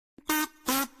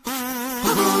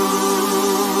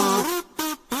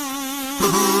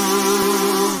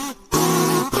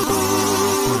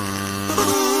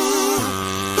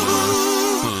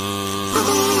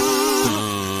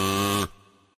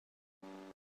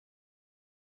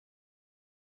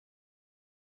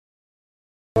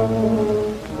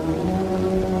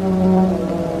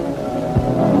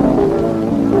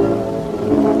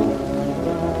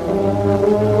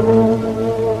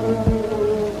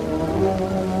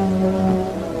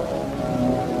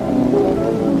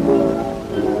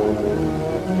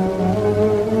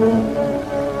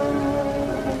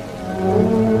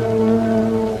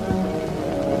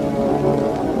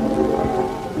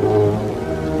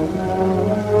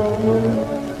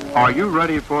Are you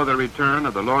ready for the return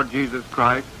of the Lord Jesus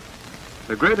Christ?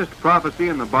 The greatest prophecy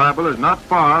in the Bible is not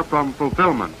far from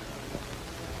fulfillment.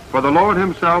 For the Lord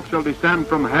himself shall descend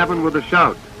from heaven with a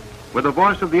shout, with the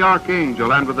voice of the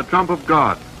archangel, and with the trump of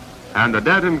God. And the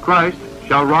dead in Christ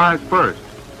shall rise first.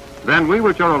 Then we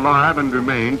which are alive and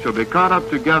remain shall be caught up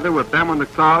together with them in the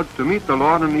clouds to meet the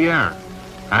Lord in the air.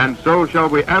 And so shall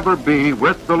we ever be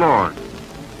with the Lord.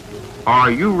 Are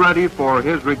you ready for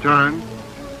his return?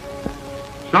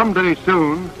 Someday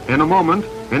soon, in a moment,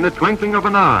 in the twinkling of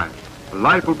an eye,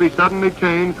 life will be suddenly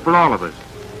changed for all of us.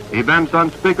 Events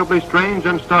unspeakably strange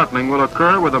and startling will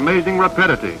occur with amazing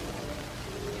rapidity.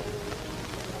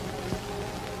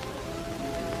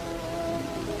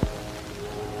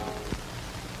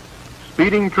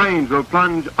 Speeding trains will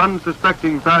plunge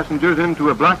unsuspecting passengers into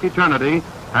a black eternity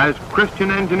as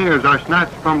Christian engineers are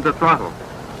snatched from the throttle.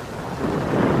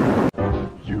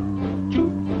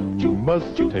 You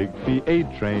must take the A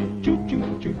train to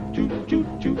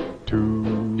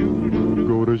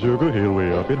go to Sugar Hill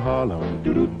way up in Harlem.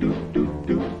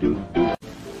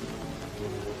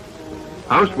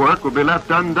 Housework will be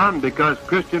left undone because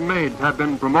Christian maids have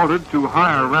been promoted to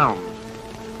higher realms.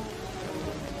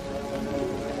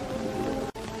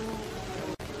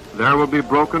 There will be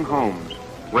broken homes,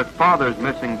 with fathers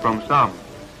missing from some.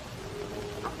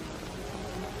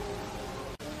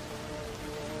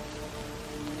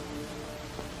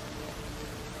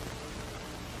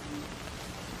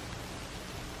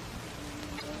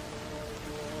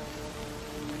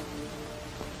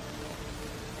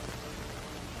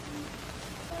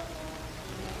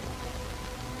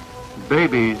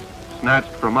 Babies snatched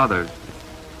from others.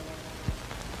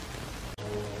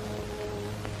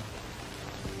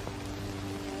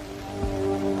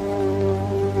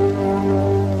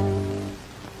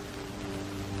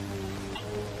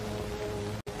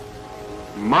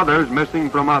 Mothers missing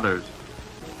from others.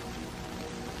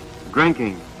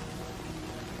 Drinking.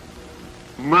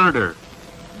 Murder.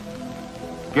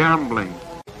 Gambling.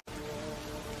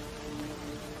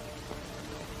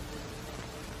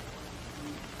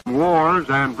 Wars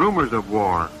and rumors of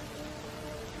war.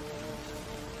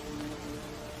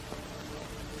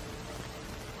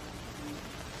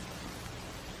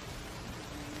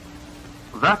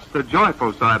 That's the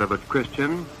joyful side of it,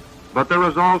 Christian. But there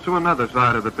is also another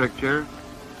side of the picture,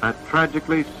 a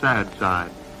tragically sad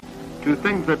side. To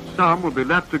think that some will be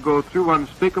left to go through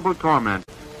unspeakable torment.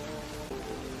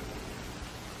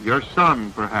 Your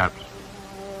son, perhaps.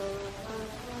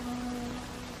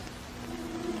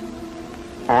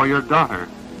 Or your daughter.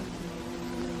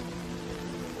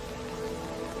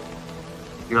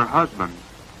 Your husband.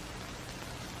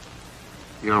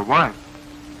 Your wife.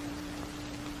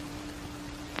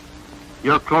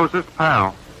 Your closest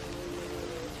pal.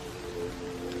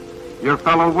 Your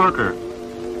fellow worker.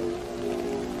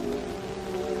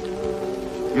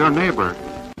 Your neighbor.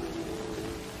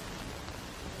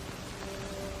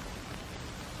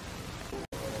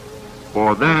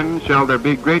 For then shall there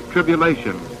be great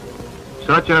tribulation,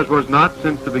 such as was not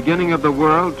since the beginning of the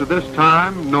world to this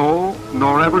time, no,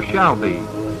 nor ever shall be.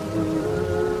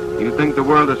 You think the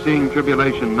world is seeing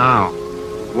tribulation now,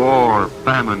 war,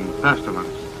 famine, pestilence.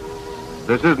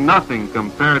 This is nothing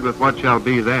compared with what shall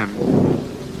be then.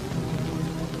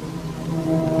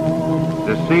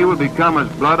 The sea will become as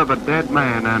blood of a dead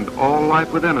man, and all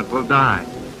life within it will die.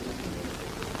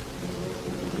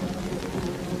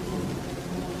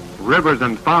 Rivers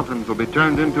and fountains will be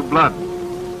turned into blood.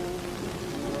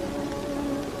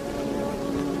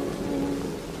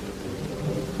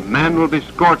 Men will be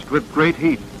scorched with great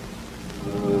heat.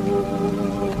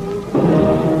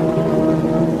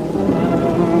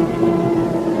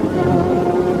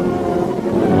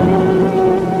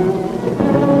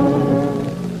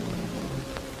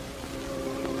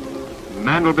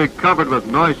 Men will be covered with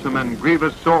noisome and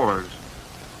grievous sores.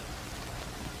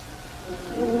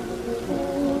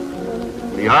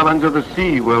 The islands of the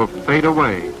sea will fade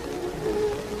away.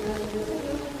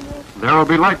 There will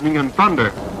be lightning and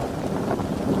thunder.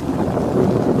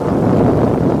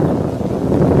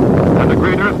 And a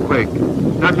great earthquake,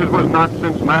 such as was not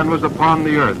since man was upon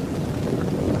the earth.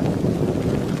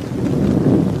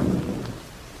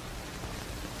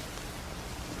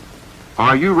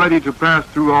 Are you ready to pass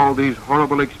through all these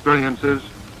horrible experiences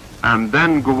and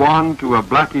then go on to a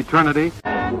black eternity?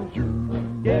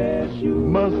 Yes, you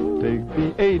must take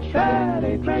the A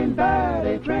train, that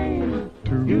A train.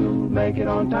 You make it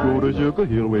on time. Go to Sugar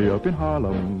Hill way up in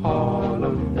Harlem.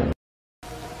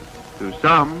 To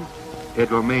some, it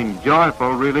will mean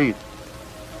joyful release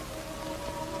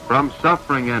from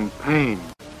suffering and pain.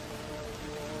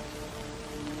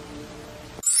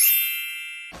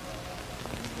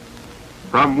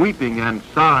 from weeping and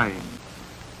sighing,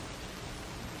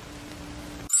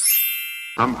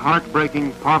 from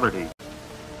heartbreaking poverty,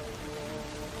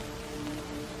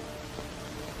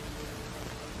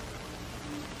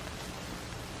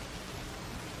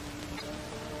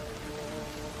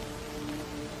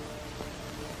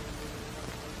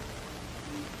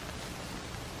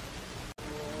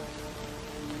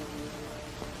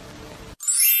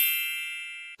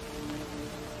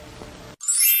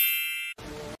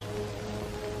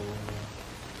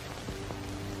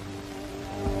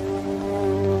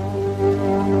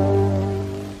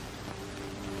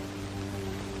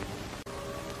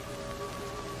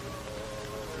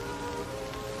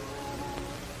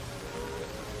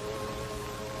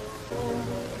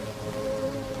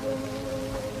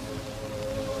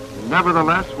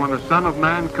 Nevertheless, when the Son of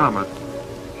Man cometh,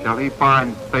 shall he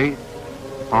find faith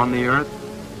on the earth?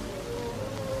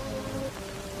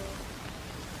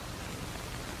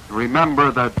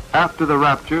 Remember that after the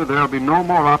rapture, there will be no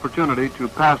more opportunity to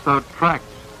pass out tracts.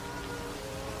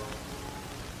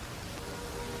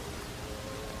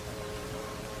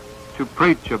 To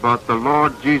preach about the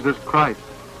Lord Jesus Christ.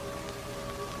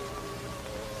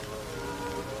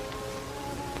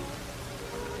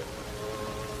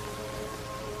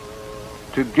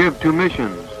 To give to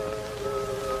missions.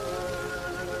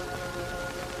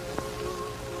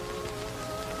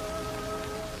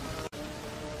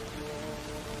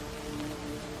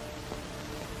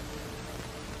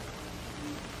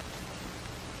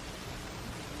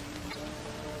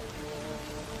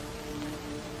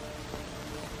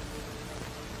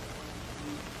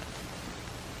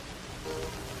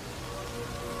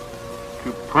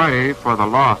 To pray for the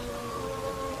lost.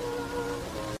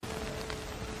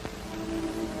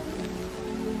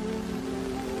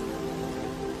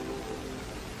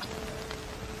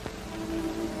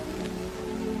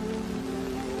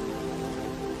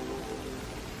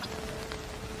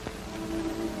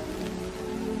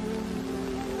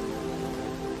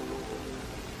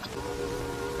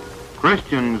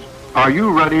 Christians, are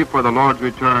you ready for the Lord's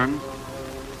return?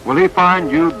 Will he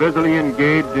find you busily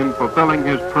engaged in fulfilling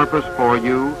his purpose for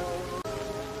you,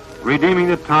 redeeming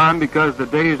the time because the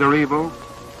days are evil,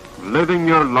 living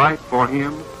your life for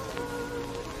him?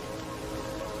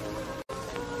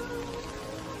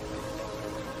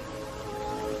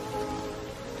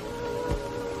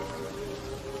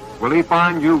 Will he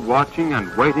find you watching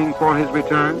and waiting for his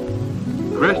return?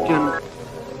 Christian,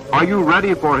 are you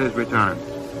ready for his return?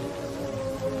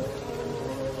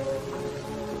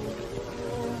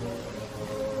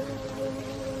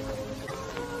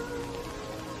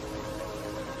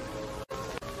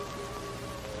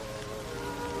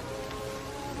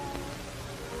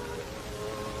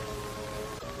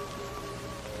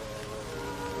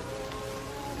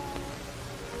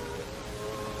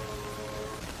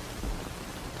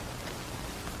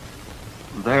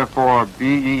 Therefore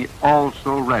be ye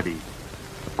also ready,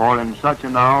 for in such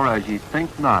an hour as ye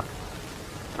think not,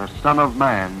 the Son of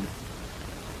Man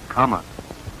cometh.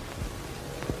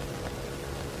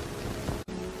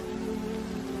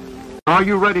 Are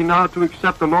you ready now to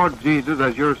accept the Lord Jesus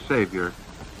as your Savior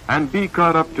and be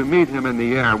caught up to meet him in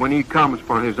the air when he comes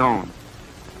for his own?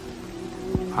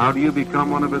 How do you become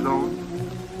one of his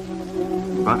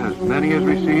own? But as many as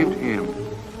received him,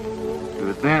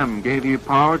 to them gave he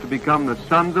power to become the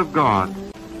sons of God.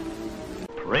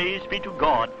 Praise be to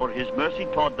God for his mercy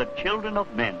toward the children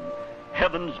of men.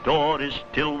 Heaven's door is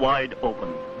still wide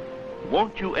open.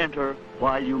 Won't you enter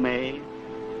while you may?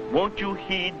 Won't you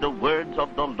heed the words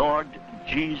of the Lord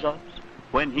Jesus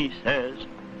when he says,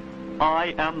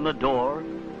 I am the door.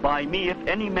 By me if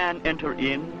any man enter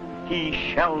in,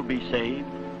 he shall be saved.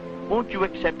 Won't you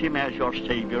accept him as your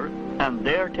Savior and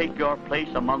there take your place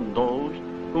among those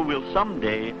who will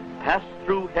someday pass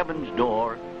through heaven's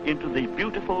door into the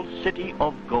beautiful city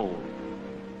of gold?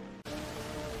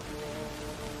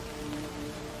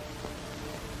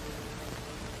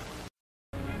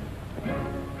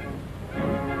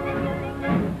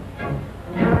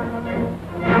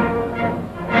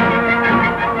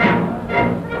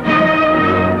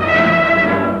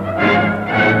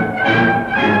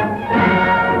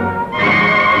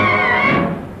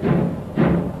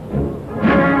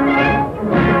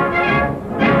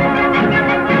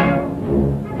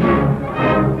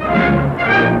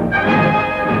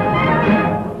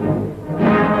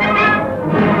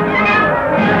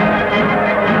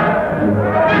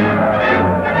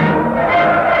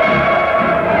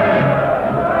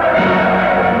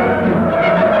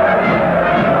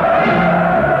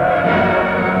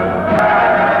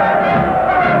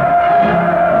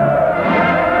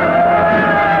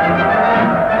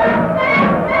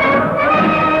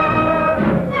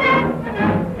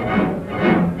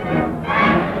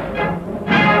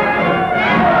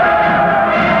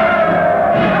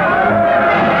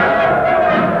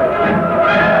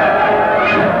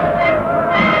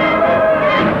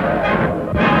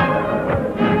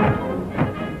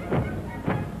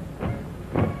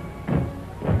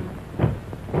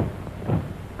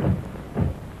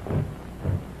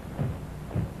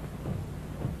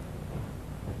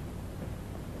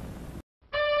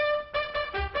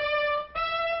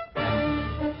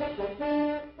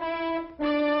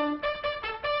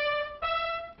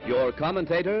 Your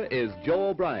commentator is Joe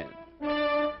O'Brien.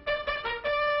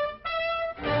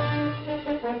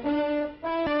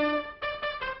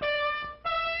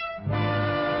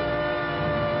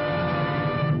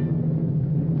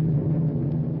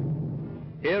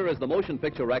 Here is the motion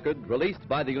picture record released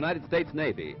by the United States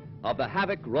Navy of the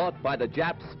havoc wrought by the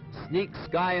Japs' sneak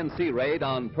sky and sea raid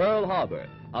on Pearl Harbor,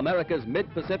 America's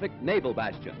mid-Pacific naval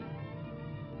bastion.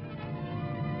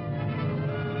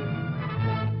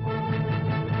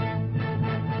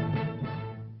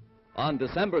 On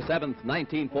December 7th,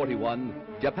 1941,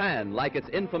 Japan, like its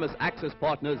infamous Axis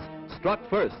partners, struck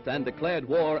first and declared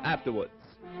war afterwards.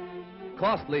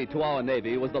 Costly to our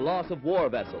Navy was the loss of war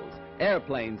vessels,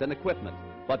 airplanes, and equipment,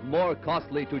 but more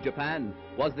costly to Japan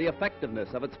was the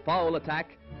effectiveness of its foul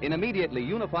attack in immediately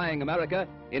unifying America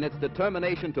in its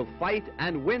determination to fight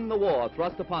and win the war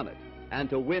thrust upon it, and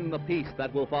to win the peace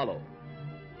that will follow.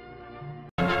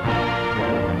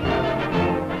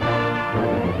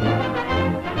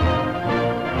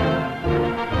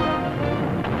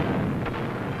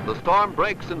 The storm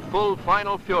breaks in full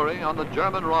final fury on the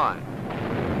German Rhine.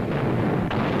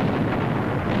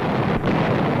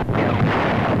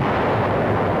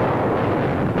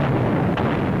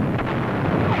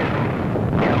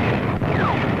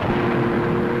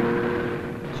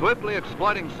 Swiftly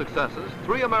exploiting successes,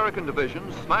 3 American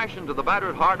divisions smash into the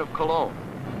battered heart of Cologne.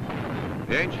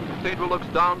 The ancient cathedral looks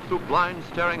down through blind,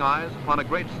 staring eyes upon a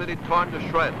great city torn to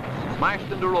shreds,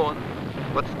 smashed into ruin,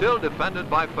 but still defended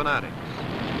by fanatics.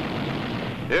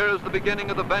 Here is the beginning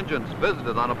of the vengeance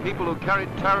visited on a people who carried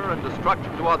terror and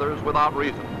destruction to others without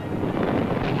reason.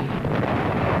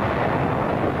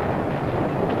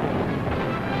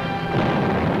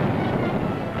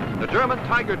 The German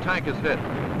Tiger tank is hit.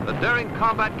 The daring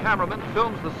combat cameraman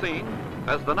films the scene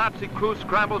as the Nazi crew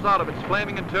scrambles out of its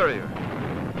flaming interior.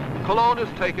 Cologne is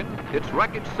taken, its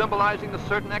wreckage symbolizing the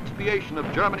certain expiation of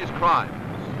Germany's crimes.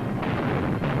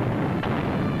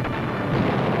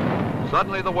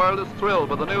 Suddenly the world is thrilled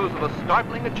with the news of a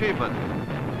startling achievement.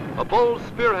 A bold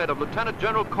spearhead of Lieutenant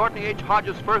General Courtney H.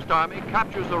 Hodges' First Army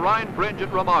captures the Rhine Bridge at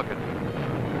Remagen.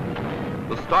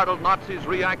 The startled Nazis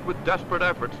react with desperate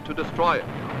efforts to destroy it.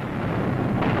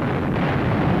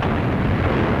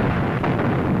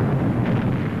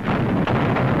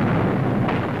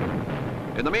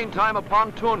 In the meantime, a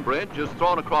pontoon bridge is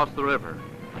thrown across the river.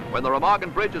 When the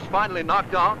Remagen Bridge is finally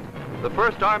knocked out, the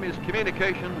First Army's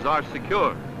communications are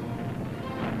secure.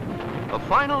 A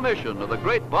final mission of the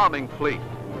great bombing fleet.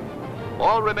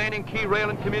 All remaining key rail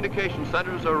and communication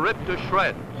centers are ripped to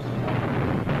shreds.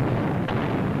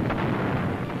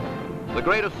 The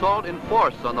great assault in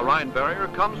force on the Rhine barrier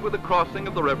comes with the crossing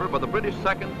of the river by the British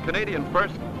 2nd, Canadian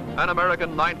 1st, and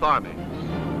American 9th Armies.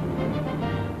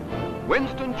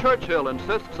 Winston Churchill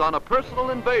insists on a personal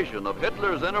invasion of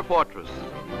Hitler's inner fortress.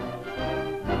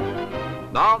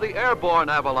 Now the airborne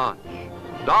avalanche.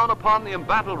 Down upon the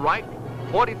embattled Reich,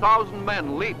 40,000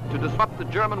 men leap to disrupt the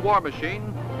German war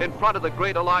machine in front of the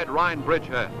great Allied Rhine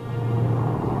bridgehead.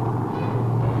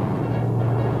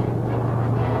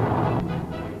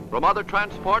 From other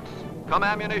transports come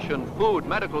ammunition, food,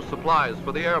 medical supplies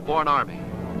for the airborne army.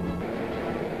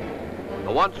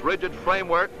 The once rigid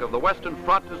framework of the Western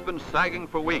Front has been sagging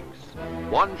for weeks.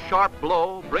 One sharp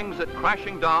blow brings it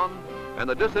crashing down, and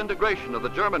the disintegration of the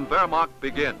German Wehrmacht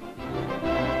begins.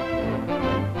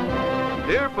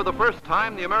 Here, for the first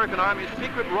time, the American Army's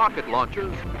secret rocket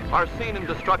launchers are seen in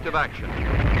destructive action.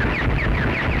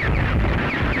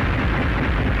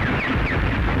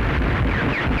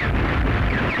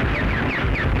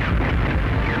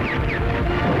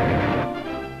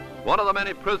 One of the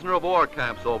many prisoner of war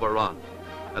camps overrun.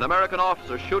 An American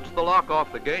officer shoots the lock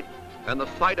off the gate, and the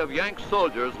sight of Yank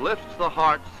soldiers lifts the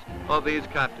hearts of these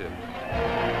captives.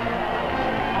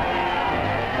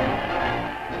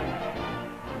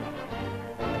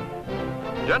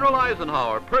 General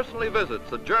Eisenhower personally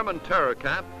visits a German terror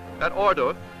camp at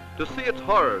Ohrdruf to see its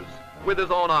horrors with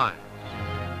his own eyes.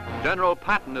 General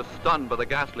Patton is stunned by the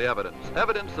ghastly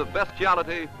evidence of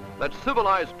bestiality that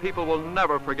civilized people will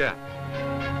never forget.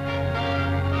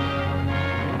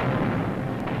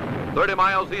 30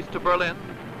 miles east of Berlin,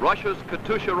 Russia's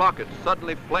Katyusha rockets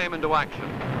suddenly flame into action.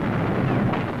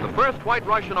 The 1st White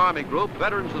Russian Army Group,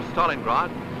 veterans of Stalingrad,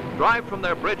 drive from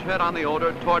their bridgehead on the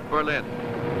Oder toward Berlin.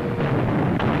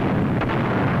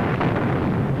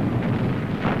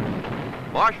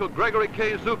 Marshal Gregory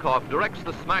K. Zhukov directs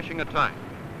the smashing attack.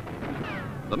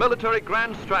 The military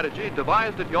grand strategy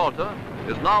devised at Yalta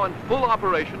is now in full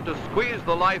operation to squeeze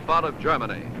the life out of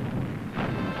Germany.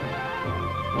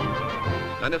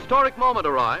 An historic moment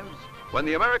arrives when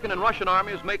the American and Russian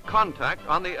armies make contact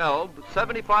on the Elbe,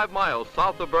 75 miles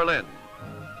south of Berlin.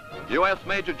 U.S.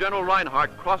 Major General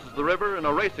Reinhardt crosses the river in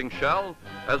a racing shell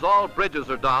as all bridges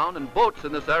are down and boats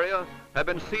in this area have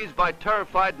been seized by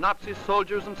terrified Nazi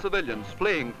soldiers and civilians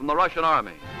fleeing from the Russian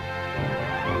army.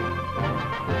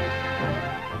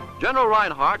 General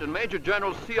Reinhardt and Major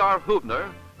General C.R.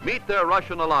 Hubner meet their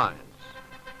Russian allies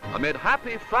amid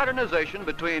happy fraternization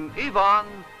between Ivan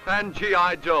and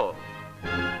G.I. Joe.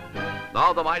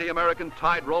 Now the mighty American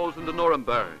tide rolls into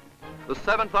Nuremberg. The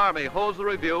 7th Army holds the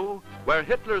review where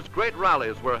Hitler's great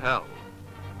rallies were held.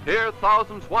 Here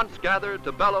thousands once gathered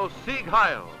to bellow Sieg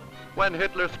Heil when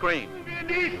Hitler screamed.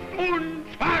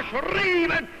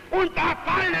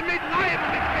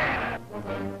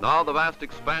 Now the vast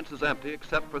expanse is empty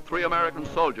except for 3 American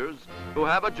soldiers who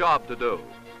have a job to do.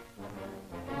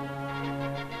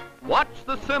 Watch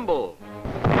the symbol.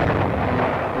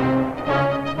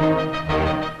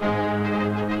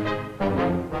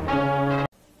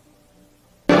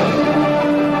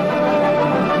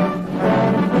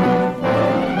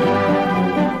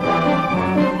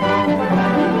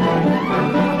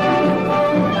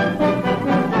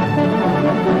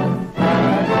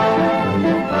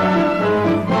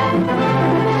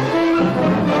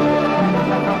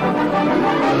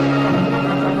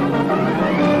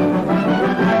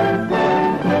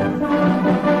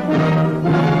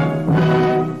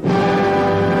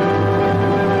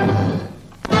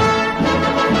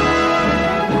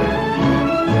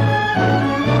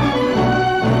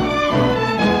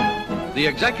 The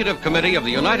Executive Committee of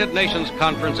the United Nations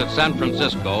Conference at San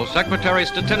Francisco, Secretary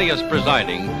Stettinius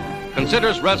presiding,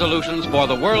 considers resolutions for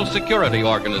the World Security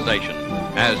Organization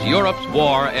as Europe's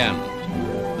war ends.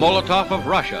 Molotov of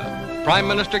Russia, Prime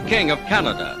Minister King of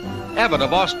Canada, Evatt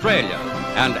of Australia,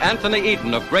 and Anthony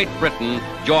Eden of Great Britain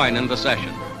join in the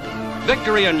session.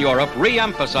 Victory in Europe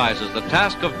re-emphasizes the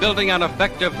task of building an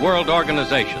effective world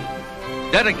organization.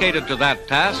 Dedicated to that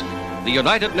task, the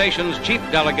United Nations chief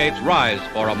delegates rise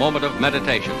for a moment of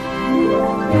meditation.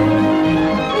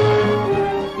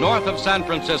 North of San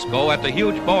Francisco, at the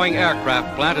huge Boeing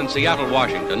aircraft plant in Seattle,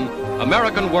 Washington,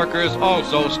 American workers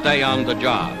also stay on the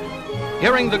job.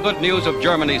 Hearing the good news of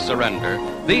Germany's surrender,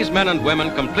 these men and women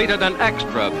completed an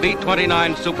extra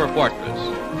B-29 Super Fortress.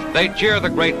 They cheer the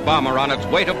great bomber on its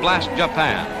way to blast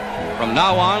Japan. From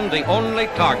now on, the only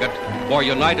target for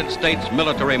United States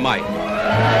military might.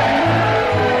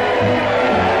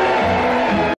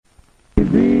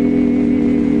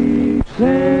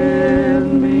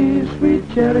 Send me, sweet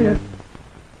chariot,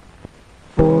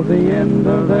 for the end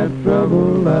of that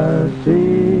trouble I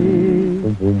see.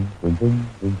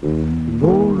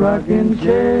 Old rocking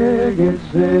chair gets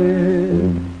set,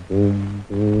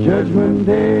 Judgment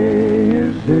Day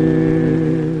is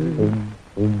here.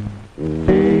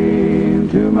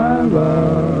 Into my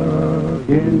rocking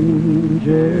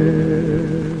chair.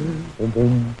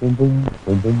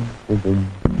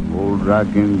 Old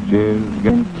rocking chair's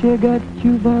got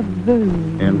you bothered,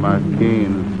 and my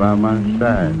cane's by my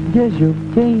side. Yes, your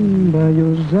cane by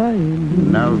your side.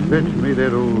 Now fetch me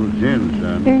that old gin,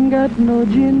 son. Ain't got no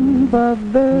gin,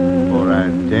 father. For I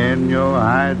tan your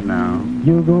hide now.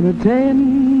 You're gonna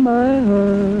tan my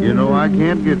hide. You know I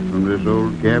can't get from this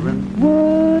old cabin.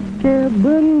 What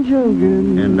cabin,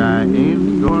 jogging? And I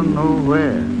ain't going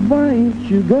nowhere. Why ain't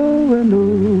you going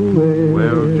nowhere?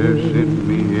 Well, just sit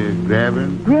me here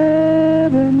grabbing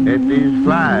at these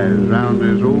flies round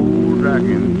this old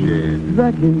rocking chair.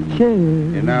 Rocking chair.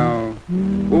 And now,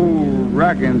 old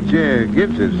rocking chair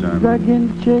gets it, son.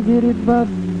 Rocking chair get it,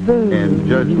 father. And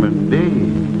Judgment Day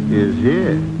is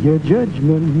here. Your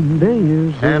Judgment Day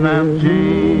is here. And I'm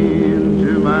chained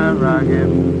to my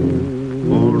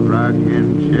rocking, old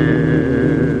rocking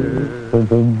chair. Boom,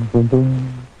 boom, boom,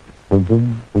 boom,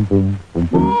 boom, boom, boom.